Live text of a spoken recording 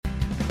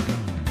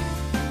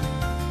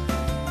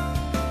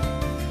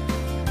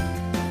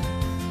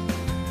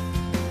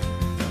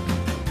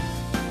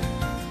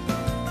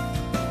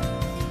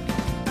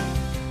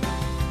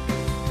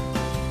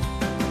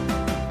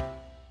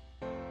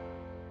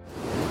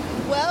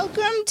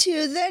Welcome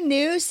to the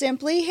new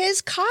Simply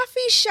His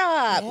Coffee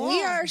Shop. Yeah.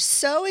 We are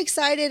so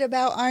excited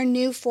about our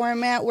new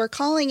format. We're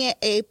calling it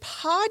a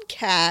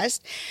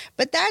podcast,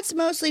 but that's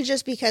mostly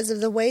just because of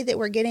the way that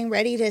we're getting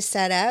ready to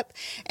set up.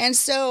 And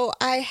so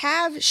I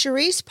have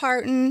Sharice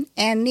Parton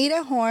and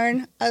Nita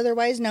Horn,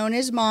 otherwise known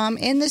as Mom,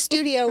 in the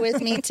studio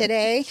with me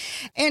today.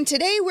 And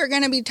today we're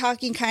going to be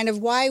talking kind of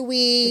why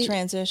we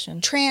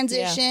transitioned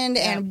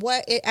Yeah. and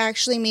what it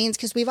actually means,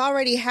 because we've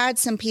already had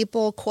some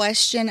people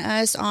question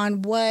us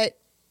on what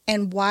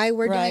and why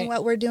we're doing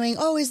what we're doing.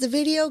 Oh, is the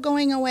video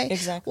going away?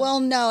 Exactly. Well,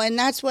 no. And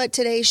that's what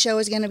today's show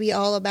is going to be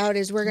all about,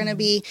 is we're going to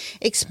be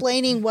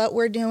explaining what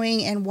we're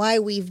doing and why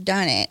we've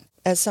done it.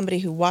 As somebody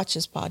who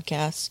watches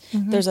podcasts,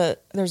 there's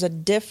a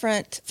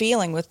different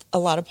feeling with a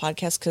lot of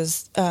podcasts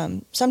because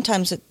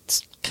sometimes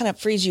it's kind of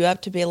frees you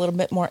up to be a little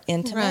bit more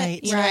intimate. Right.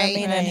 You know what I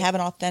mean? Right. And have an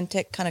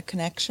authentic kind of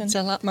connection. It's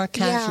a lot more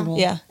casual.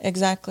 Yeah,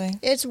 exactly.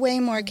 It's way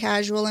more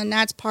casual, and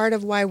that's part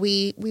of why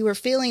we were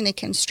feeling the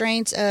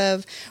constraints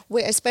of,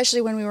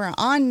 especially when we were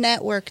on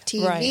network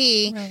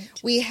TV, Right.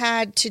 we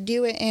had to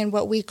do it in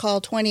what we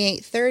call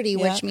 28:30,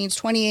 Yeah. which means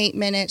 28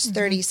 minutes,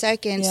 30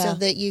 seconds, Yeah. so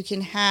that you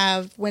can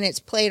have, when it's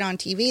played on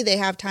TV, they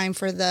have time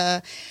for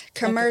the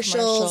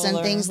commercials and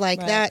commercial things or- like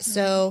right. that.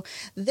 So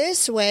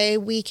this way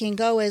we can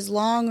go as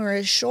long or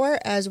as short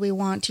as we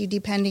want to,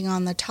 depending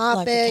on the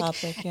topic.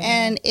 Yeah.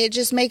 And it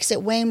just makes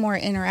it way more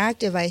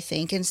interactive, I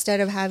think, instead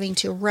of having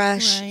to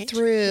rush Right.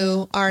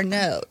 through our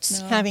notes.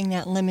 No. Having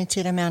that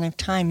limited amount of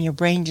time, your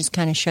brain just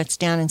kind of shuts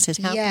down and says,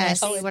 how can I Yes.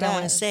 say Oh, it what I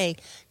want to does. say?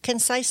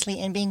 Concisely,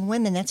 and being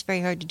women, that's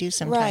very hard to do Right.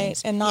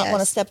 sometimes. And not Yes.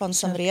 want to step on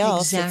somebody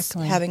else. It's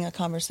Exactly. having a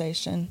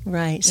conversation.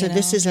 Right. So You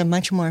this know? is a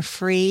much more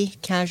free,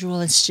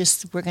 casual. It's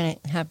just we're going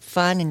to have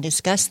fun and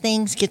discuss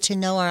things, get to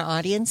know our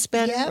audience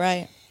better, Yep.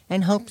 Right.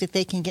 and hope that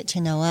they can get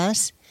to know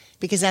us.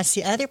 Because that's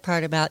the other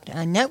part about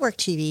network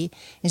TV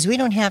is we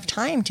don't have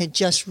time to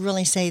just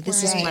really say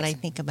this is Right. what I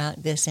think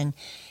about this and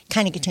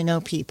kind of get to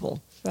know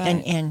people.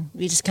 Right. And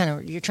we just kind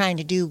of you're trying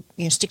to do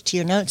stick to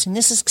your notes, and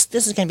this is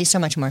going to be so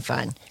much more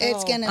fun.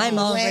 It's going to be I'm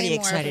way already more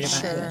excited for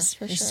about sure. this.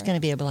 for This is sure. going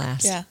to be a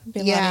blast. Yeah.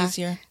 It'd be a lot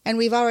easier. And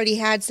we've already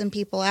had some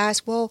people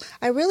ask, well,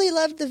 I really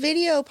loved the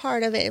video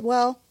part of it.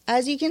 Well,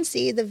 as you can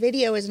see, the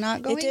video is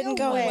not going It didn't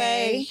go away.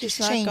 away. It's It's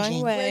not going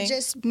changing. away. We're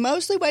just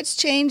mostly what's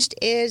changed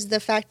is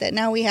the fact that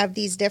now we have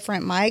these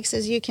different mics,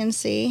 as you can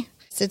see.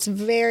 So it's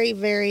very,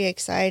 very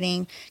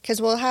exciting because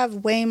we'll have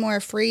way more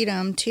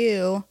freedom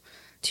too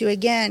to,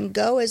 again,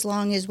 go as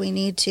long as we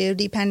need to,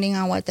 depending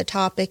on what the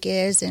topic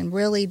is, and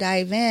really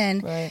dive in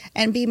Right.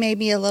 and be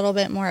maybe a little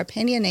bit more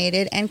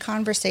opinionated and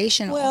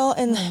conversational. Well,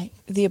 and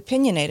the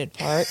opinionated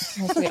part,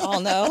 as we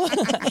all know,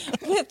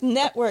 with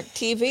network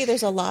TV,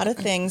 there's a lot of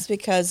things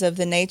because of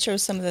the nature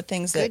of some of the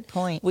things Good that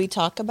point. we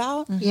talk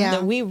about. Yeah.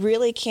 That we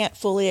really can't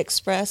fully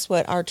express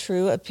what our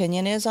true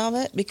opinion is of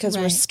it because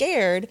we're Right.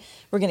 scared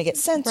we're going to get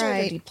censored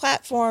Right. or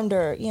deplatformed,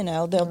 or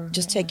they'll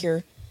just take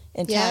your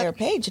entire Yep.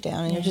 page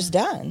down and you're just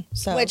done.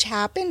 So which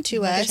happened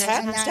to us. which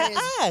happens and that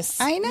to is- us.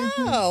 I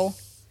know.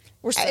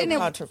 We're so and it-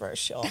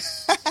 controversial.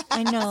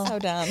 I know. So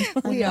dumb.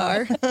 We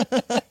are.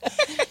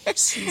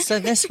 So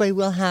this way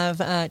we'll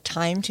have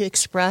time to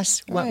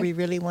express what Right. we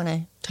really want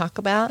to talk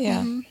about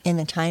Yeah. in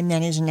the time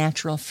that is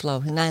natural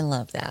flow. And I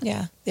love that.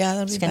 Yeah. Yeah,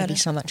 that'll It's be going to better. be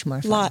so much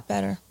more fun. Lot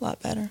better.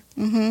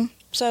 Mm-hmm.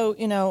 So,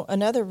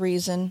 another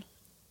reason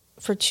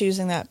for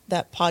choosing that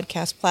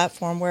podcast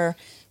platform where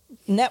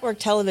network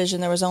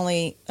television, there was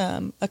only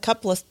a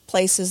couple of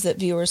places that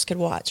viewers could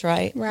watch,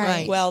 right?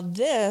 Right. Well,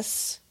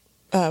 this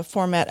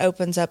format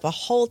opens up a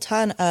whole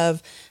ton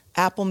of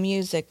Apple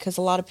Music, because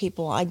a lot of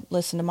people, I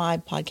listen to my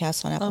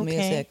podcasts on Apple Okay.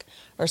 Music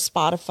or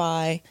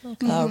Spotify,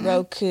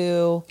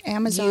 Roku,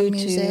 Amazon YouTube.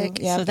 Music.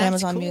 Yeah, So that's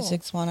Amazon cool.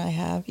 Music's one I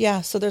have. Yeah,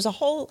 so there's a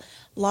whole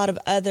lot of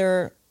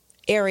other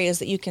areas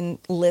that you can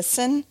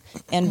listen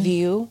and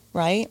view,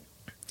 right?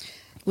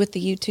 With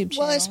the YouTube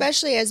channel. Well,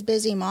 especially as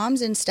busy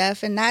moms and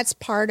stuff. And that's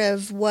part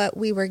of what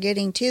we were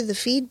getting to. The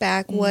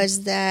feedback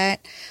was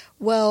that,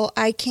 well,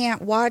 I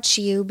can't watch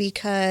you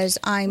because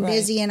I'm Right.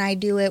 busy and I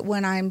do it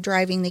when I'm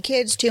driving the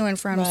kids to and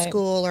from Right.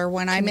 school, or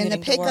when I'm in the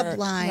Commuting to pickup work.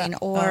 line, Right.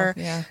 or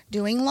Oh, yeah.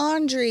 doing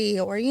laundry,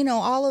 or,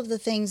 all of the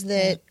things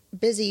that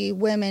busy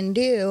women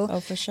do. Oh,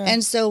 for sure.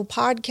 And so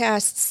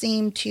podcasts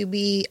seem to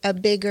be a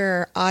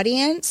bigger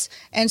audience.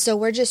 And so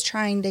we're just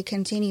trying to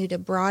continue to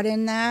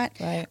broaden that.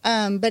 Right.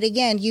 But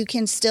again, you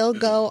can still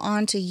go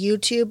onto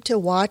YouTube to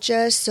watch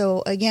us.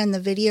 So again, the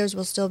videos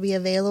will still be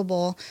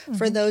available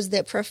for those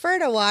that prefer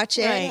to watch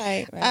it.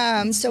 Right,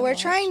 right. So we're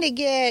trying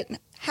to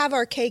have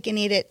our cake and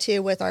eat it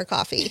too with our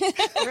coffee.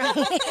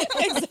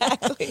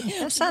 Exactly.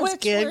 That sounds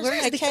good.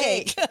 Where's my the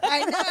cake?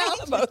 I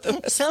know. Both of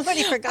us.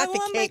 Somebody forgot I the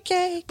want my cake.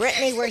 cake.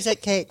 Brittany, where's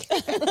that cake?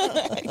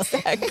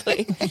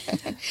 Exactly.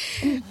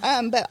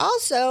 But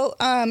also,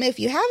 if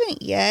you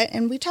haven't yet,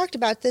 and we talked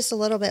about this a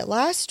little bit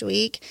last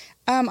week,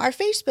 our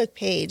Facebook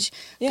page.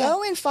 Yeah.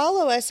 Go and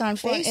follow us on Or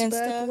Facebook.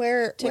 Insta,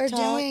 We're TikTok,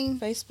 doing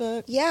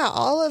Facebook.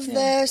 all of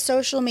the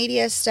social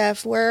media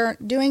stuff. We're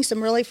doing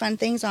some really fun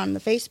things on the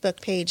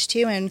Facebook page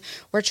too, and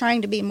we're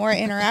trying to be more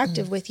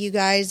interactive with you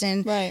guys.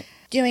 And Right.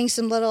 doing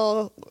some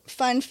little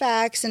fun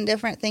facts and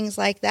different things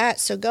like that.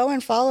 So go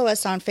and follow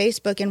us on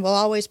Facebook, and we'll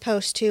always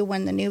post too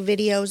when the new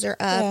videos are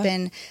up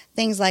and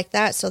things like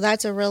that. So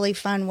that's a really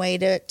fun way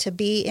to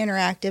be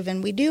interactive,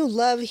 and we do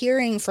love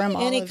hearing from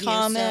all of you. Any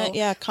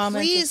comment, comments or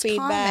please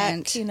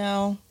feedback,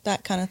 comment.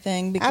 That kind of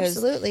thing. Because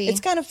Absolutely.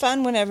 it's kind of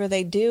fun whenever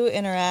they do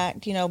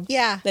interact.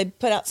 They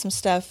put out some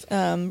stuff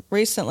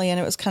recently, and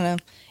it was kind of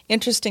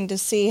interesting to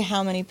see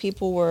how many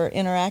people were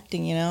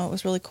interacting. It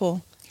was really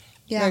cool.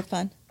 Yeah. Very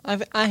fun.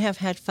 I have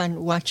had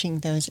fun watching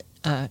those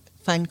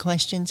fun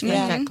questions,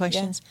 fact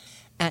questions,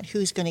 at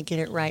who's going to get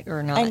it right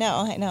or not. I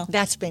know.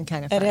 That's been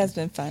kind of fun. It has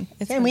been fun.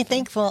 And we're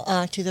thankful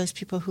to those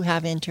people who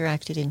have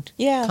interacted and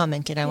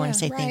commented. I want to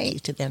say thank you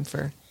to them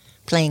for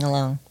playing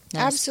along.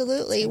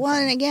 Absolutely. Well,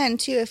 and again,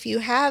 too, if you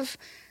have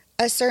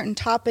a certain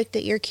topic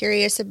that you're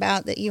curious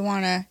about that you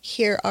want to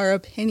hear our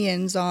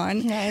opinions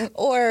on,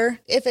 or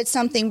if it's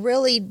something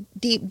really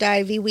deep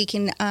divey, we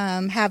can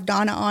have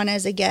Donna on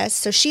as a guest.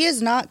 So she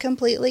is not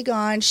completely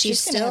gone. She's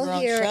still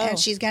here, and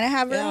she's going to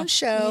have her own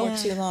show,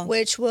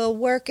 which will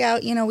work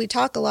out. We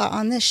talk a lot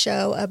on this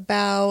show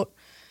about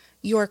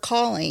your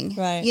calling,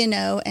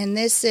 and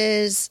this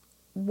is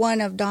one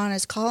of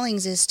Donna's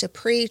callings, is to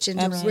preach and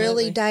to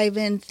really dive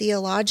in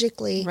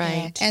theologically.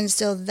 Right. And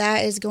so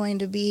that is going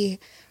to be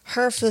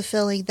her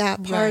fulfilling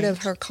that part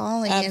of her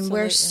calling. Absolutely. And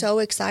we're so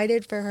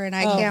excited for her, and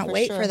I can't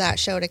wait for that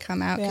show to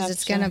come out, because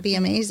it's going to be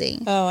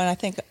amazing. Oh, and I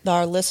think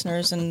our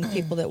listeners and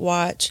people that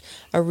watch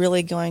are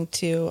really going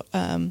to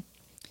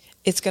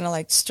it's going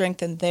to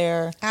strengthen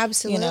their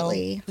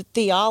Absolutely.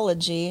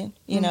 Theology,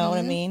 you know what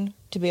I mean,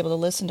 to be able to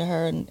listen to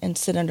her and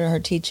sit under her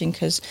teaching,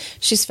 because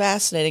she's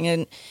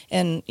fascinating,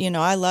 and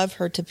I love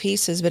her to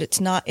pieces, but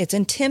it's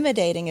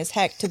intimidating as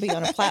heck to be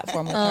on a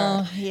platform with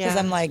her, because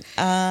I'm like,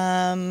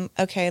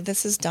 okay,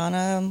 this is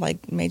Donna, I'm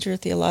major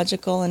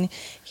theological, and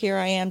here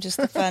I am, just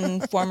a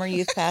fun former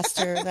youth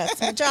pastor. That's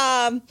my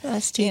job.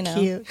 That's too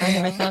cute. I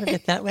never thought of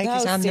it that way,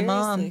 because I'm the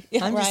mom.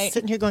 I'm just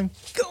sitting here going,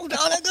 go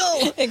Donna,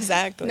 go.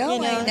 Exactly.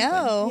 No, I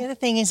know. The other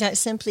thing is that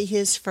Simply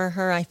His for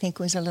her, I think,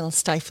 was a little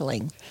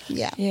stifling.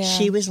 Yeah.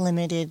 She was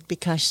limited,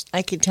 because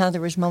I could tell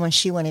there was moments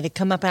she wanted to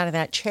come up out of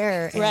that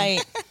chair.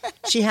 And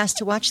she has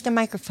to watch the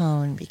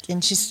microphone,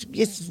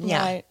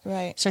 and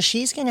Right. So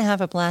she's going to have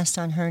a blast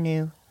on her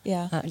new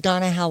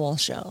Donna Howell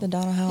show. The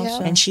Donna Howell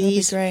show. And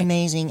she's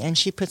amazing, and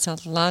she puts a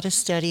lot of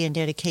study and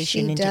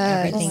dedication into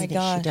everything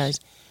that she does.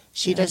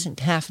 She doesn't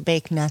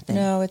half-bake nothing.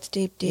 No, it's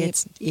deep.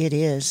 It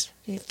is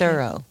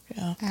thorough.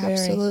 Yeah,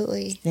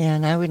 absolutely. Yeah,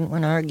 and I wouldn't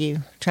want to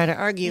try to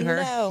argue her.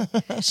 No.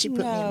 She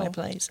put me in my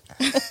place.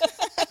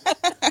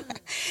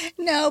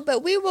 No,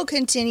 but we will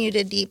continue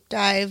to deep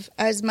dive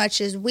as much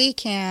as we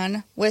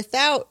can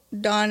without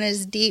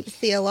Donna's deep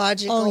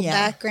theological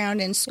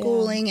background and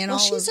schooling and all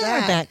of that. She's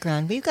our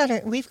background. We've got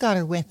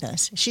her with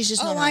us. She's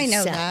just not on I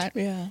know set. that.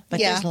 Yeah.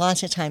 But there's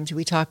lots of times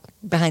we talk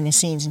behind the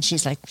scenes, and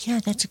she's like, yeah,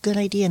 that's a good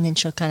idea, and then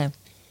she'll kind of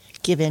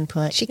give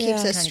input. She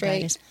keeps us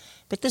straight.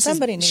 But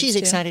she's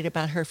excited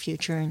about her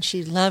future, and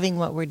she's loving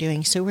what we're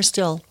doing. So we're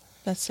still,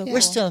 we're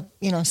still,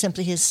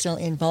 Simply His still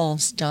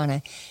involves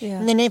Donna. Yeah.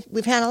 And then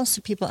we've had also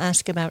people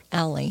ask about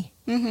Allie.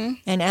 Mm-hmm.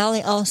 And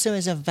Allie also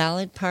is a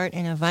valid part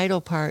and a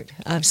vital part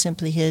of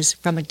Simply His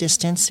from a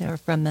distance or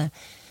from the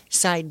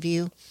side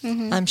view.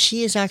 Mm-hmm.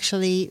 She is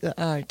actually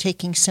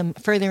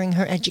furthering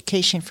her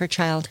education for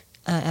child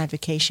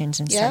advocations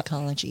and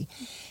psychology.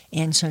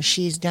 And so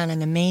she's done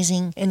an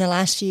amazing, in the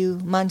last few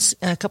months,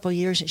 a couple of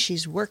years that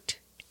she's worked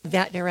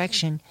that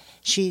direction,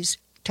 she's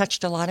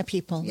touched a lot of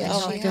people. Yes,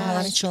 a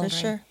lot of children. For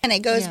sure. And it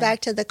goes back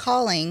to the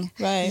calling.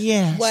 Right.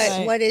 Yes.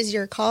 What is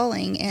your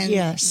calling?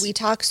 And we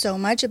talk so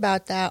much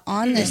about that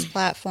on this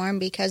platform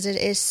because it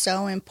is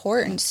so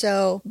important.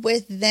 So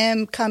with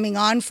them coming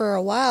on for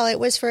a while, it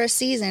was for a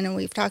season, and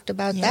we've talked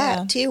about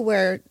that too,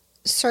 where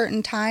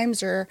certain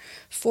times are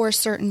for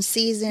certain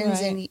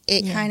seasons, and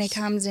it kind of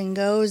comes and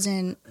goes,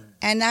 and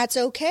that's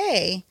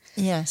okay.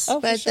 Yes.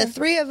 But the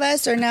three of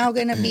us are now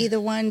going to be the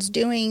ones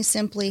doing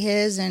Simply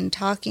His and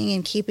talking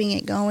and keeping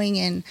it going,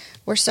 and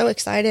we're so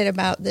excited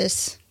about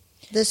this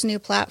new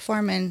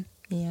platform and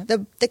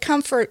the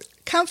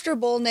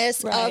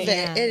comfortableness of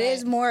it. It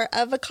is more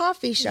of a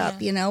coffee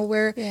shop,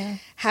 we're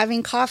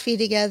having coffee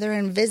together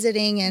and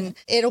visiting, and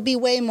it'll be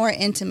way more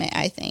intimate,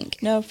 I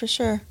think. No, for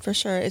sure.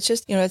 It's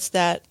just, it's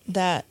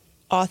that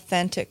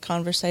authentic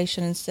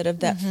conversation instead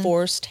of that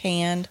forced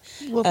hand.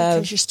 Well,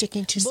 because you're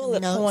sticking to some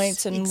bullet notes.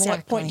 points and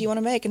what point do you want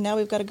to make, and now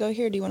we've got to go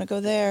here. Do you want to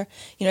go there?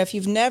 If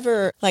you've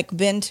never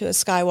been to a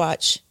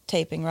Skywatch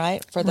taping,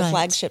 right, for the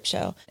flagship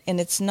show, and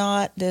it's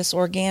not this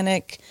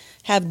organic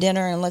have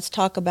dinner and let's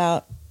talk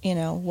about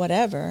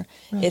whatever.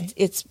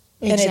 It's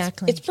exactly.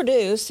 and it's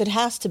produced. It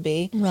has to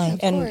be right,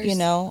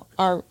 and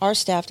our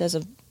staff does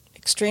a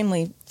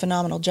extremely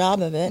phenomenal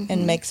job of it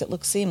and makes it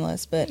look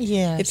seamless. But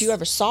if you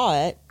ever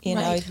saw it, you'd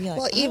be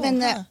like,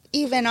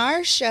 even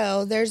our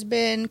show, there's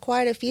been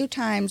quite a few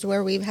times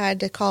where we've had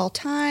to call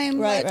time.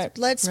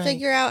 Let's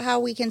figure out how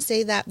we can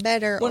say that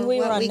better when or we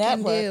what were on we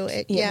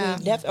network, can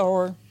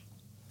do.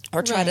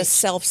 or try to Right.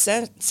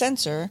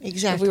 self-censor.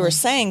 Exactly. If we were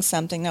saying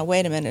something, now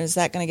wait a minute, is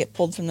that going to get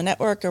pulled from the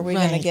network? Or are we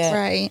going to Right. get,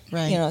 Right.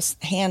 Right.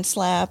 a hand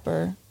slap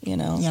or,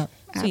 Yeah.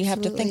 So you have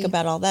to think Absolutely.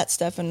 about all that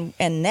stuff. And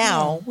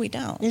now we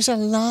don't. There's a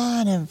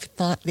lot of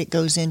thought that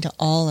goes into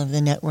all of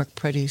the network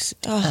produced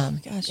Oh,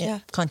 gosh, yeah.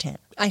 content.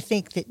 I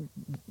think that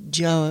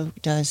Joe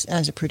does,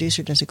 as a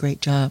producer, does a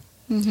great job.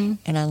 Mm-hmm.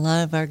 And I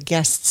love our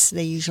guests.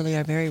 They usually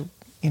are very,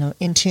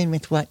 in tune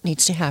with what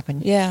needs to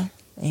happen. Yeah.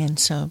 And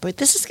so, but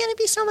this is going to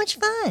be so much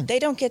fun. They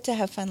don't get to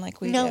have fun like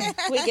we No. do.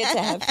 We get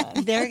to have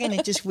fun. They're going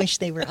to just wish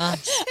they were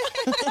us.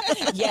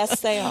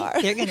 Yes, they are.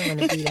 They're going to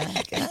want to be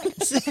like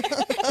us.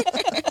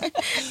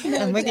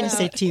 And we're going to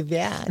say, too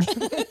bad.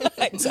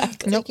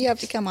 Exactly. Like you have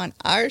to come on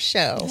our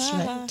show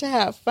right. to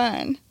have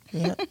fun.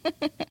 Yeah.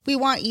 We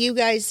want you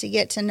guys to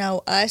get to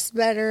know us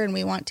better, and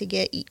we want to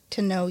get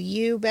to know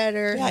you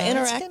better. Yeah,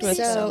 interact gonna with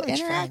be us. So so much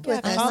interact fun.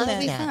 with Yeah, us. I love That'll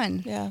be that.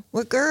 fun. Yeah.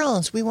 We're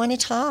girls. We want to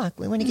talk.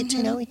 We want to get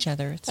to know each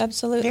other. It's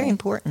Absolutely. very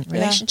important. Yeah.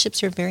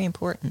 Relationships are very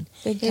important.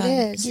 Big It time.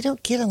 is. You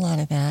don't get a lot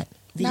of that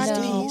these Not days.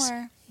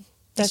 anymore.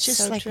 That's It's just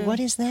so like, true. what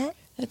is that?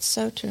 It's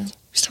so true. I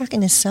was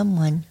talking to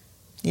someone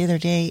the other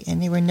day,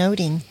 and they were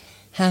noting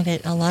how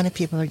that a lot of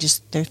people are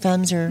just, their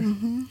thumbs are,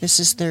 this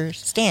is their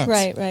stance.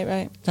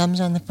 Right. Thumbs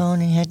on the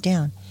phone and head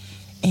down.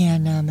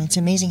 And it's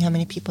amazing how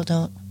many people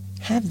don't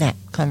have that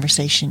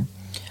conversation.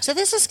 So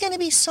this is going to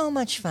be so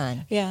much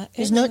fun. Yeah.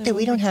 Just note that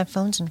we don't have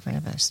phones in front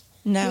of us.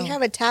 No. We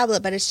have a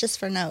tablet, but it's just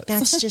for notes.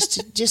 That's just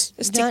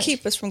It's to not-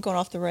 keep us from going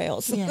off the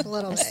rails. yeah, a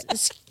little bit.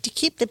 it's to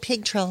keep the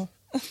pig trail.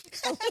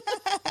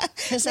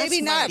 'Cause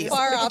Maybe that's not my-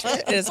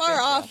 far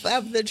off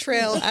of the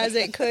trail as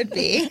it could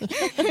be.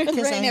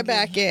 Rein it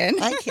back in.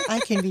 I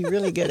can be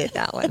really good at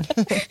that one.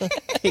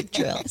 Pig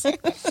trails.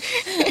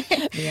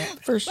 Yeah.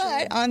 For sure.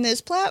 But on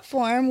this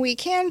platform, we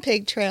can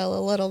pig trail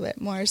a little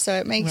bit more, so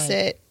it makes Right.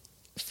 it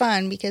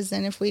fun, because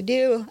then if we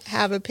do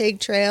have a pig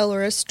trail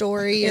or a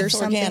story or It's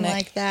something organic.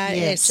 like that,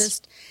 Yes. it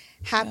just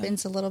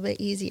happens a little bit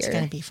easier. It's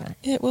going to be fun.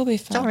 It will be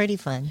It's fun. already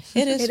fun.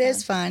 It is. It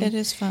is fun. It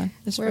is fun.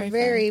 It's We're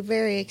very,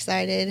 very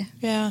excited. fun.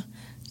 Yeah.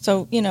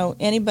 So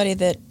anybody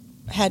that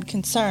had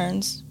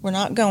concerns, we're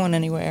not going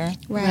anywhere.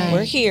 Right.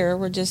 We're here.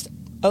 We're just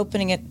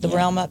opening it the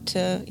realm up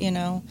to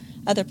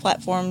other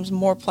platforms,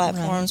 more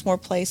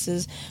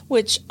places.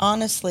 Which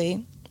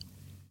honestly,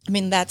 I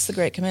mean, that's the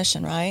Great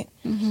Commission, right?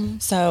 Mm-hmm.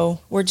 So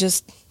we're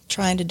just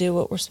trying to do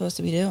what we're supposed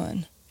to be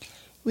doing.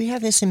 We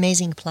have this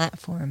amazing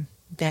platform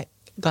that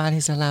God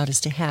has allowed us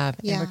to have,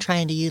 Yeah. and we're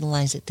trying to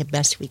utilize it the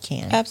best we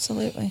can.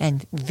 Absolutely.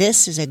 And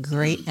this is a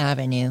great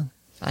avenue,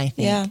 I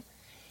think, Yeah.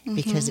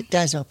 because it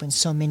does open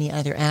so many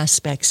other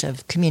aspects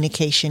of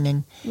communication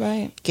and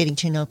Right. getting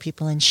to know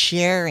people and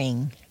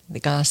sharing the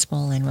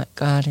gospel and what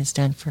God has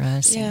done for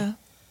us. Yeah.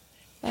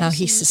 And how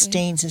He Absolutely.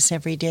 sustains us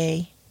every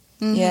day.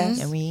 Yes.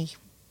 And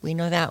we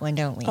know that one,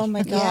 don't we? Oh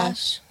my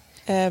gosh.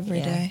 Every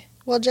Yeah. day.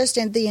 Well, just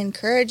in the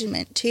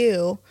encouragement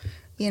too,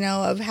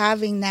 of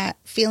having that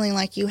feeling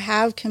like you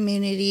have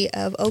community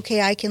of,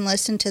 okay, I can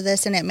listen to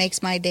this and it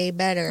makes my day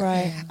better.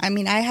 Right. I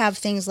mean, I have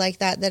things like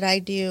that I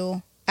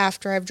do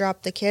after I've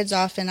dropped the kids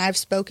off, and I've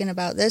spoken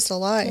about this a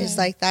lot, is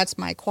like, that's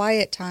my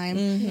quiet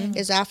time,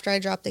 is after I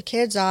drop the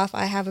kids off,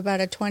 I have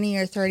about a 20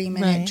 or 30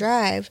 minute Right.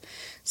 drive.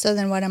 So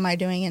then what am I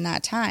doing in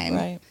that time?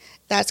 Right.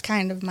 That's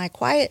kind of my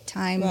quiet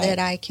time Right. that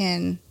I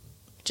can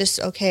just,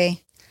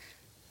 okay,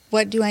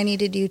 what do I need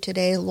to do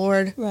today?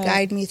 Lord, Right.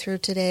 guide me through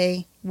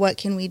today. What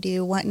can we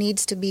do? What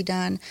needs to be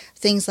done?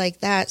 Things like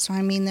that. So,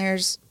 I mean,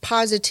 there's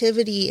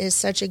positivity is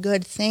such a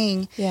good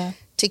thing Yeah.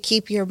 to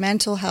keep your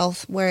mental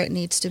health where it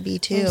needs to be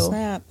too. Oh,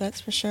 snap.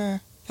 That's for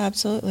sure.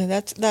 Absolutely.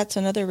 That's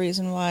another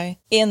reason why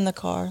in the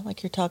car,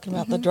 like you're talking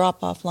about, the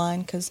drop-off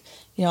line, because,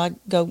 I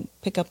go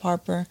pick up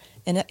Harper,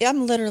 and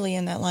I'm literally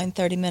in that line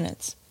 30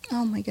 minutes.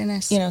 Oh my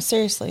goodness.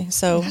 Seriously.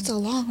 So That's a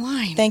long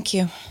line. thank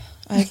you.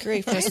 I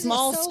agree. For a Why is it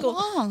small so school.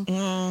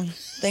 long?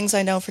 Things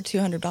I know for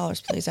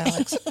 $200, please,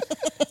 Alex.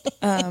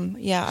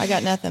 Yeah, I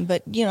got nothing.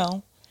 But,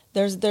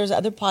 there's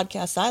other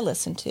podcasts I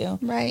listen to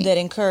Right. that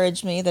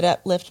encourage me, that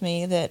uplift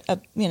me, that,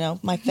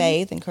 my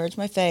faith, encourage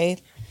my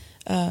faith.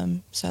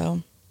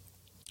 So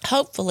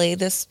hopefully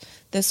this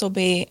will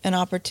be an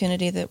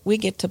opportunity that we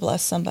get to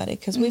bless somebody,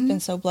 because we've been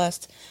so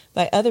blessed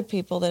by other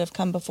people that have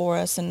come before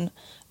us and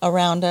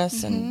around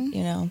us,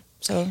 and,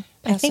 so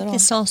I pass think it on.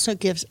 this also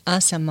gives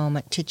us a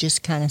moment to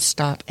just kind of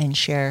stop and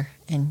share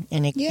and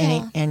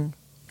Yeah. and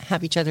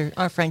have each other,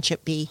 our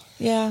friendship, be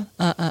Yeah.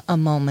 a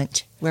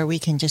moment where we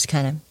can just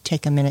kind of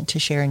take a minute to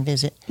share and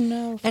visit.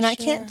 No, for And I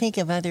sure. can't think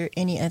of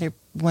any other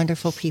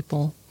wonderful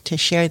people to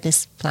share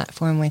this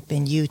platform with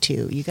than you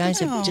two. You guys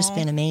have just Aw.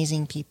 been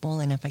amazing people,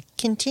 and if I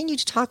continue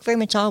to talk very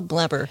much, I'll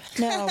blubber.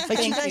 No, But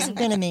you thank guys you. have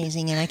been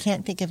amazing, and I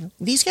can't think of...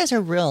 These guys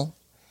are real.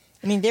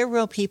 I mean, they're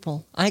real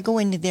people. I go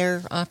into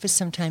their office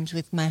sometimes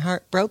with my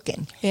heart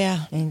broken,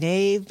 Yeah. and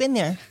they've been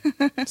there.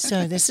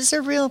 So this is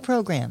a real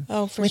program.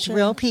 Oh, for with sure.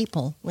 real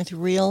people, with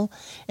real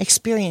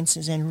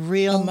experiences and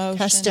real Emotion.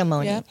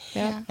 testimony. Yep,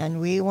 yep.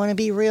 And we want to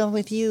be real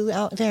with you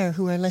out there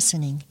who are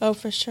listening. Oh,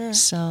 for sure.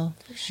 So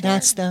sure.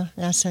 that's the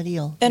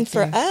deal. And right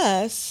for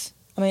there. us,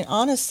 I mean,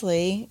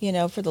 honestly,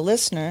 for the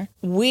listener,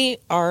 we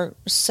are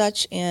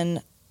such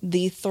in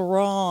the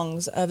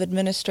throngs of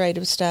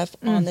administrative stuff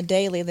on the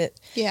daily that,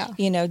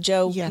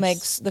 Joe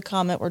makes the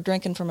comment, we're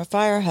drinking from a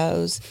fire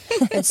hose.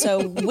 And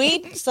so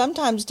we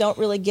sometimes don't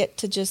really get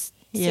to just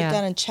sit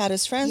down and chat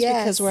as friends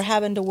because we're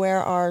having to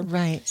wear our,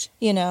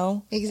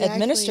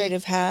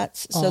 administrative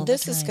hats. So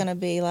this is going to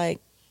be like,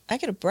 I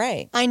get a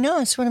break. I know,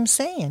 that's what I'm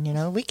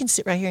saying. We can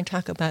sit right here and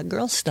talk about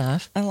girl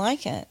stuff. I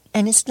like it.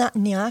 And it's not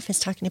in the office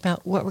talking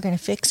about what we're going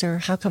to fix or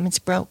how come it's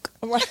broke.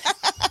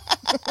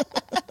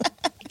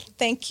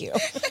 Thank you.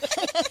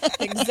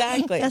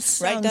 Exactly.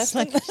 Right,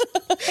 Dustin?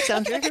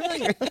 Sounds very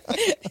familiar.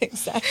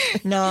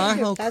 Exactly. No, our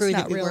whole crew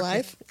That's not real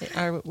life.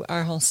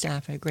 Our whole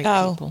staff are great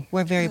people.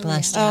 We're very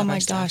blessed to have my our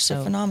staff, gosh,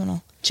 they're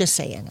phenomenal. Just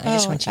saying. I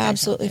just want you guys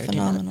absolutely out there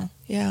phenomenal.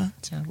 Yeah.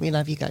 So we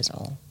love you guys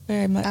all.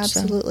 Very much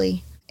Absolutely.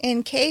 So.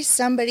 In case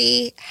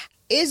somebody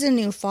is a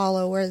new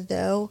follower,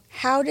 though,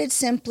 how did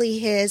Simply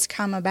His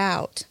come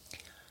about?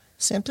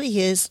 Simply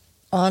His,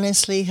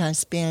 honestly,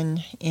 has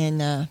been in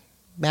the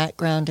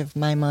background of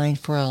my mind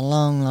for a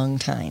long, long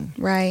time.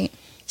 Right.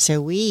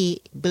 So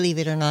we, believe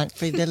it or not,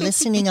 for the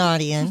listening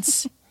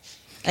audience,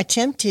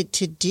 attempted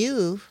to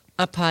do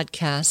a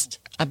podcast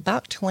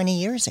about 20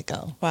 years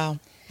ago. Wow.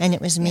 And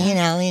it was me and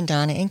Allie and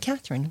Donna and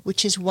Catherine,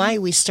 which is why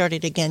we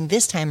started again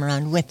this time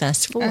around with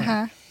us four.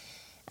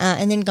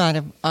 And then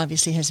God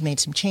obviously has made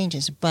some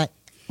changes, but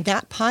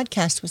that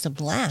podcast was a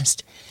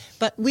blast.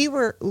 But we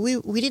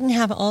didn't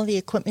have all the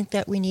equipment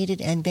that we needed,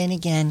 and then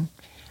again,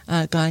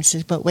 God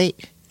says, "But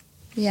wait,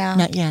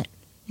 not yet,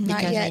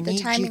 because I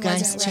need you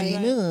guys to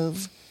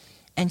move."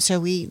 And so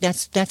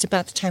that's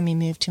about the time we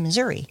moved to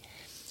Missouri,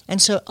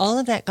 and so all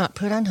of that got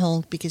put on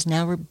hold because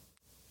now we're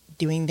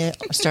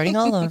starting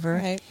all over.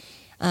 Right.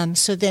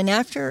 So then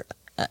after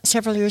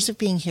several years of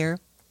being here,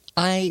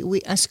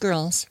 us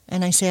girls,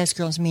 and I say us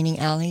girls meaning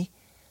Allie,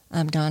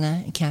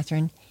 Donna, and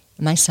Catherine,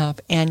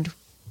 myself, and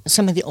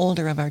some of the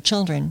older of our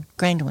children,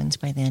 grand ones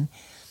by then,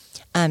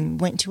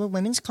 went to a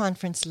women's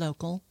conference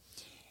local.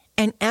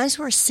 And as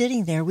we're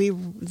sitting there,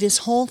 this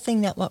whole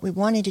thing that what we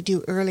wanted to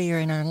do earlier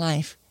in our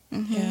life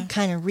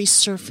kind of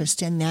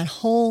resurfaced, and that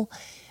whole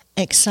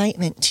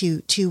excitement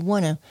to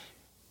want to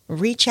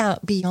reach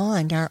out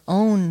beyond our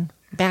own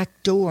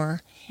back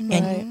door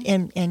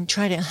and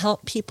try to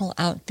help people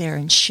out there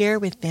and share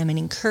with them and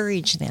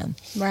encourage them.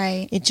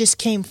 Right. It just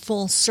came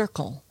full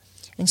circle.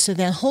 And so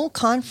that whole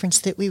conference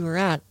that we were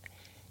at,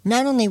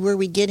 not only were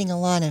we getting a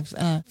lot of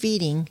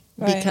feeding,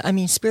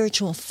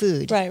 spiritual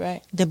food.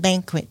 Right. The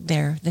banquet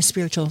there, the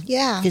spiritual,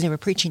 because they were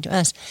preaching to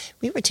us.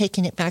 We were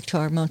taking it back to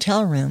our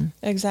motel room.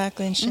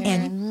 Exactly, and sharing.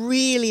 And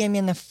really,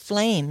 the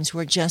flames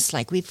were just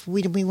like, we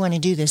want to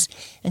do this.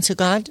 And so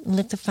God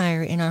lit the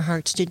fire in our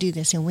hearts to do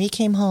this. And we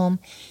came home,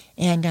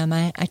 and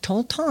I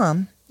told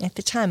Tom at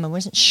the time, I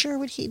wasn't sure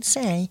what he'd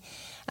say.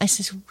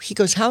 He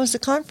goes, "How was the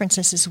conference?"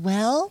 I says,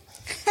 "Well,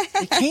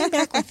 we came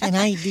back with an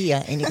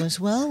idea." And he goes,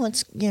 "Well,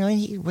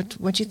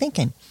 what you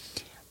thinking?"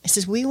 I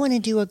says, "We want to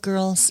do a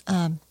girls'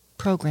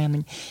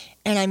 program."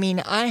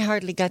 And I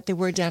hardly got the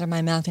words out of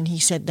my mouth, and he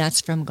said,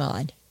 "That's from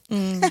God."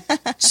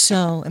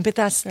 But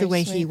that's the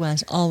way he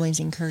was, always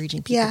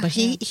encouraging people. Yeah. But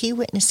he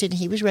witnessed it, and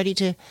he was ready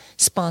to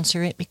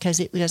sponsor it because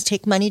it does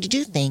take money to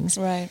do things.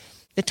 Right.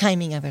 The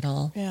timing of it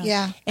all.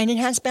 Yeah. And it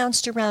has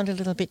bounced around a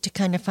little bit to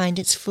kind of find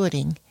its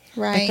footing.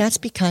 Right. But that's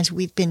because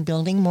we've been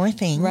building more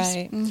things.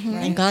 Right. Mm-hmm.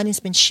 And God has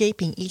been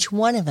shaping each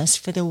one of us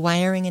for the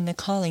wiring and the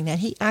calling that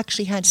He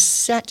actually had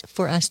set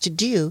for us to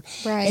do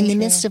in the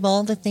midst of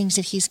all the things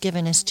that He's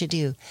given us to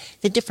do.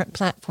 The different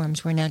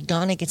platforms where now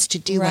Donna gets to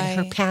do what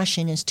her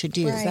passion is to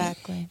do. Right.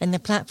 Exactly. And the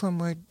platform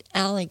where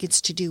Allie gets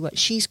to do what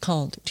she's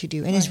called to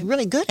do and is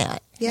really good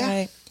at. Yeah.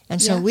 Right.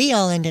 And so we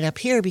all ended up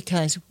here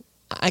because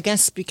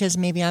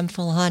maybe I'm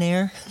full of hot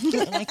air.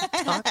 And I can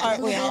talk.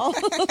 Aren't we all?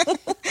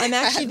 I'm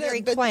actually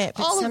very quiet.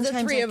 But all of the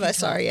three of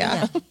us are,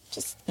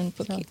 Just in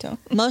poquito.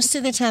 Most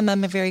of the time,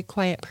 I'm a very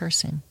quiet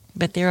person.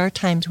 But there are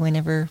times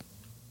whenever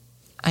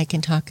I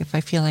can talk if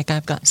I feel like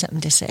I've got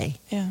something to say.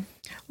 Yeah.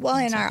 Well,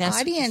 and our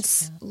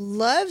audience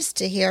loves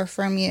to hear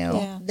from you.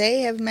 Yeah.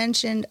 They have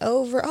mentioned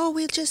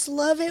we just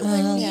love it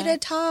when Nita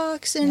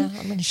talks, and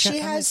you're going to shut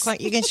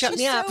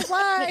me up. So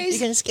wise. You're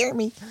going to scare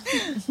me.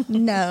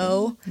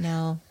 No.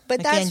 But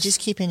again, just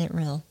keeping it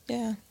real.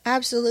 Yeah.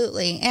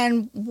 Absolutely.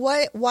 And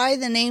why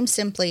the name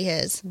Simply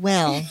His?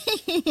 Well,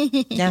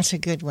 that's a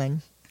good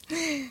one.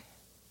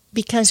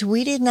 Because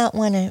we did not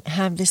want to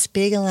have this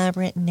big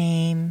elaborate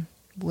name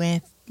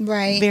with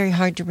very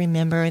hard to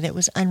remember that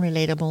was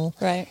unrelatable.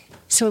 Right.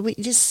 So we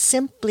just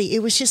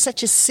it was just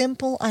such a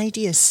simple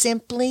idea.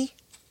 Simply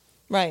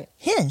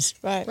His.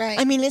 Right.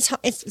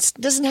 It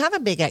doesn't have a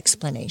big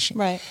explanation.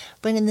 Right.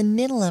 But in the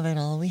middle of it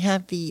all, we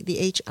have the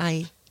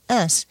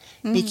HIS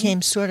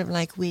became sort of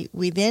like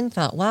we then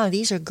thought, wow,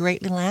 these are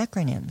great little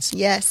acronyms.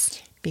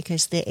 Yes.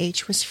 Because the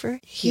H was for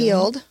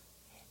healed.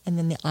 And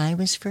then the I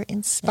was for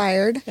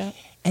inspired. Yeah.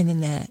 And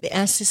then the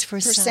S is for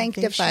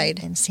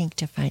sanctified. And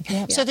sanctified.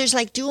 Yeah. So there's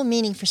like dual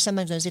meaning for some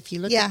of those. If you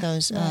look at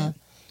those,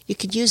 You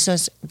could use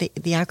those the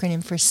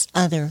acronym for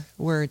other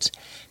words,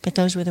 but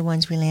those were the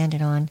ones we landed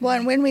on. Well,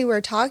 and when we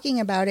were talking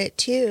about it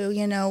too,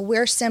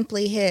 we're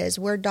simply His.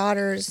 We're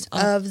daughters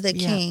of the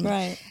King.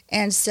 Right.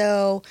 And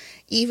so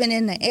even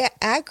in the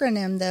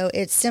acronym, though,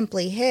 it's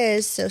simply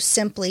His, so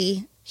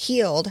simply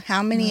healed.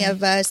 How many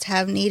of us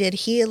have needed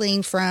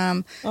healing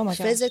from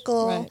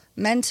physical,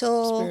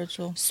 mental,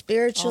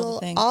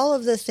 spiritual, all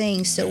of the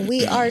things. So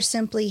we are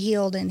simply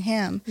healed in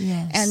Him.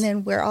 Yes. And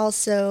then we're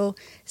also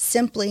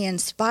simply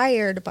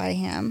inspired by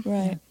Him.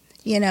 Right.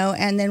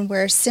 And then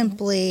we're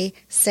simply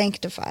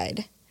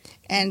sanctified.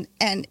 And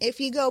if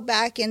you go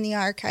back in the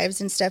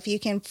archives and stuff, you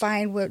can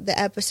find the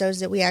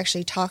episodes that we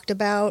actually talked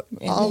about,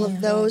 all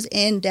of those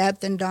in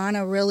depth. And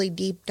Donna really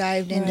deep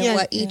dived into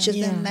what each of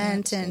them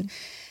meant and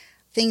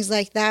things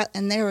like that.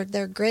 And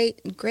they're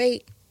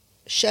great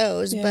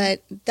shows,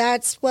 but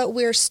that's what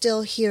we're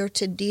still here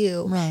to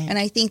do. Right. And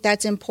I think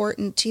that's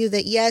important too,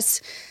 that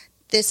yes,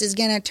 this is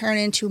going to turn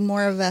into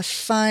more of a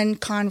fun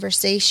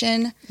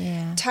conversation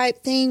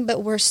type thing,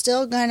 but we're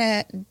still going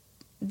to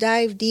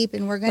dive deep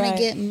and we're going to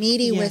get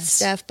meaty with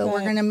stuff, but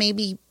we're going to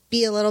maybe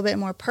be a little bit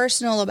more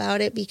personal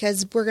about it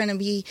because we're going to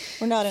be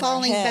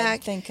falling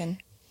back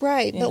thinking.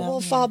 Right, but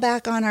we'll fall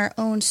back on our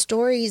own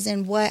stories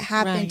and what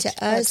happened to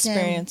us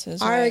and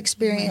our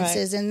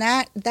experiences. And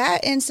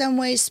that in some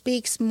ways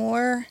speaks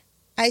more,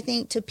 I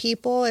think, to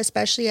people,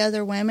 especially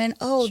other women.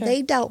 Oh,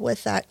 they dealt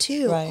with that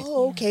too. Right.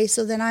 Oh, okay,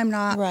 so then I'm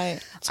not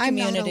I'm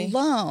not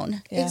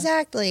alone. Yeah.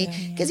 Exactly.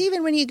 Because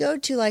even when you go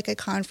to like a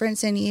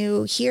conference and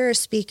you hear a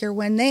speaker,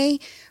 when they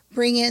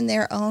bring in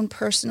their own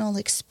personal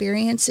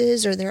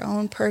experiences or their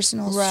own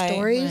personal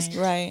stories,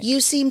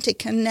 you seem to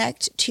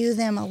connect to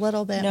them a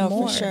little bit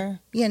more. For sure.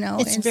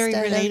 It's very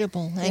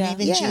relatable.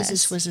 And even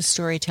Jesus was a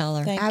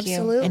storyteller.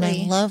 Absolutely. And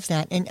I love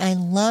that. And I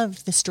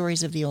love the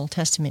stories of the Old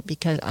Testament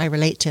because I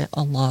relate to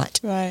a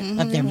lot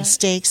of their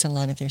mistakes, a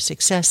lot of their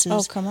successes.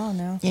 Oh, come on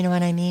now. You know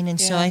what I mean?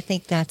 And so I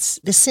think that's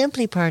the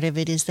simply part of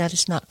it is that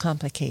it's not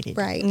complicated.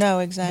 Right. No,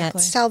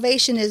 exactly.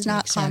 Salvation is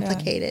not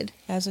complicated.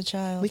 As a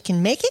child. We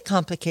can make it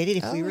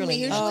complicated if we really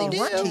usually do.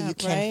 Want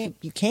to.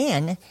 You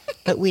can,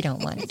 but we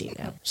don't want to do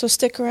that. So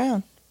stick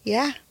around.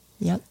 Yeah.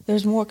 Yep.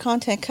 There's more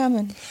content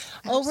coming.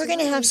 Oh, we're going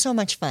to have so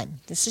much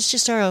fun. This is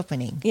just our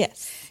opening.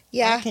 Yes.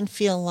 Yeah. I can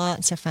feel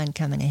lots of fun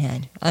coming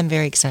ahead. I'm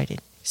very excited.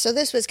 So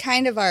this was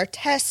kind of our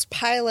test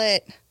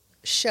pilot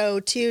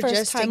show too, First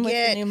just time to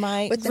get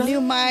with the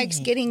new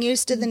mics, getting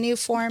used to the new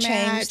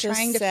format,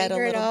 trying to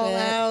figure it all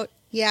out.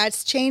 Yeah,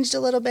 it's changed a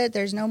little bit.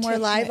 There's no more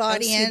live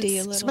audience. So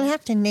I'm going to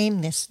have to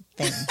name this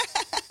thing.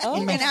 You're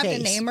going to have to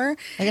name her?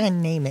 I'm going to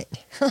name it.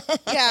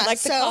 Yeah. Like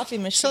the coffee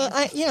machine.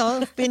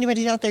 So, if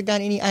anybody out there got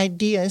any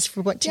ideas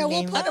for what to name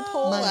we'll put a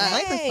poll my up.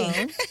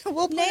 microphone.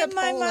 We'll put name a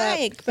my poll up.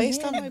 mic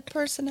based on my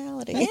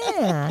personality.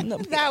 Yeah.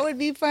 That would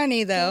be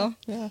funny, though.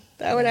 Yeah.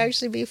 That would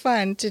actually be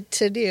fun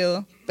to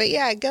do. But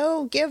yeah,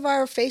 go give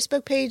our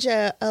Facebook page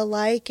a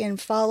like and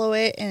follow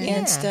it.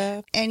 And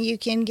stuff. And you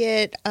can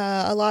get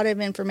a lot of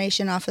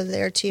information off of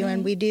there, too.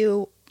 And we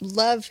do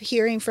love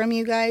hearing from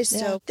you guys.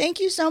 So thank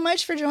you so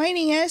much for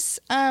joining us.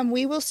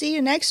 We will see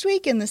you next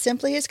week in the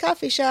Simply His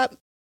Coffee Shop.